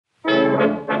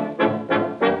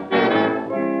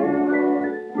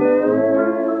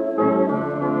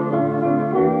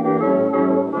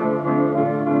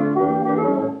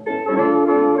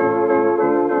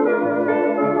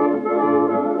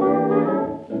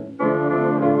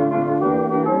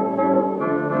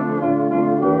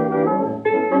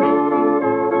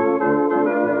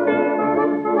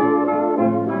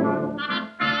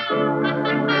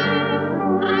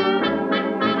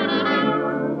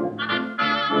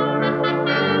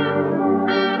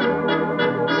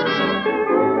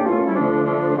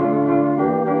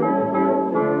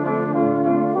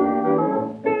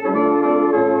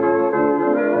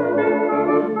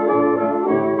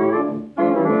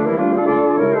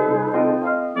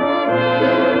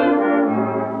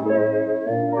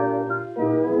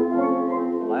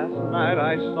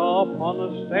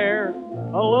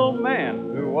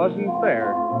wasn't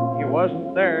there. He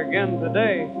wasn't there again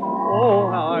today. Oh,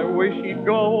 how I wish he'd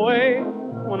go away.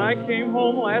 When I came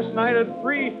home last night at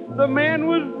 3, the man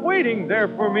was waiting there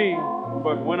for me.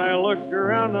 But when I looked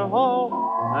around the hall,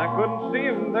 I couldn't see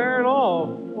him there at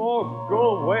all. Oh,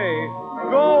 go away.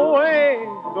 Go away.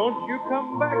 Don't you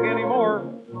come back anymore.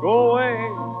 Go away.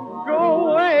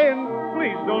 Go away. And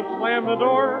please don't slam the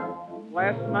door.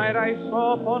 Last night I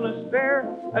saw up on the stair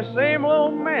a same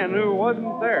old man who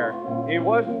wasn't there. He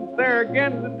wasn't there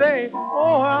again today.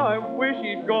 Oh, how I wish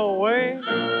he'd go away.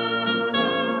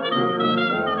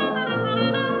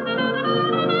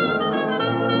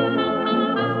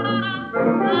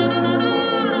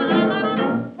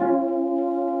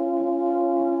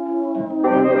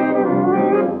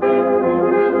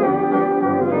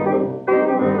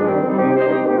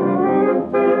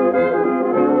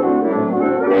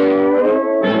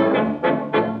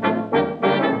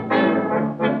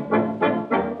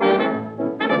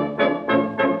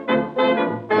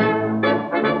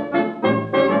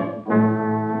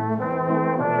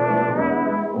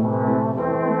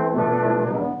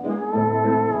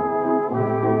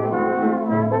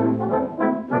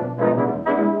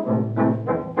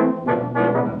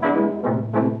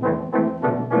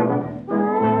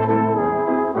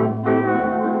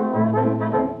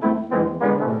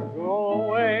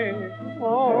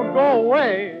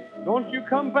 Don't you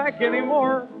come back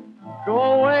anymore. Go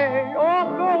away,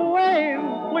 oh, go away,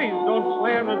 and please don't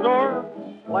slam the door.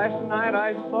 Last night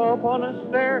I saw up on a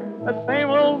stair that same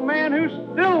old man who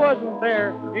still wasn't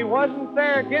there. He wasn't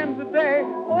there again today.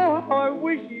 Oh, how I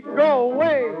wish he'd go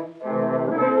away.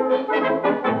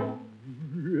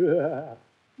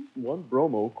 One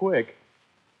bromo, quick.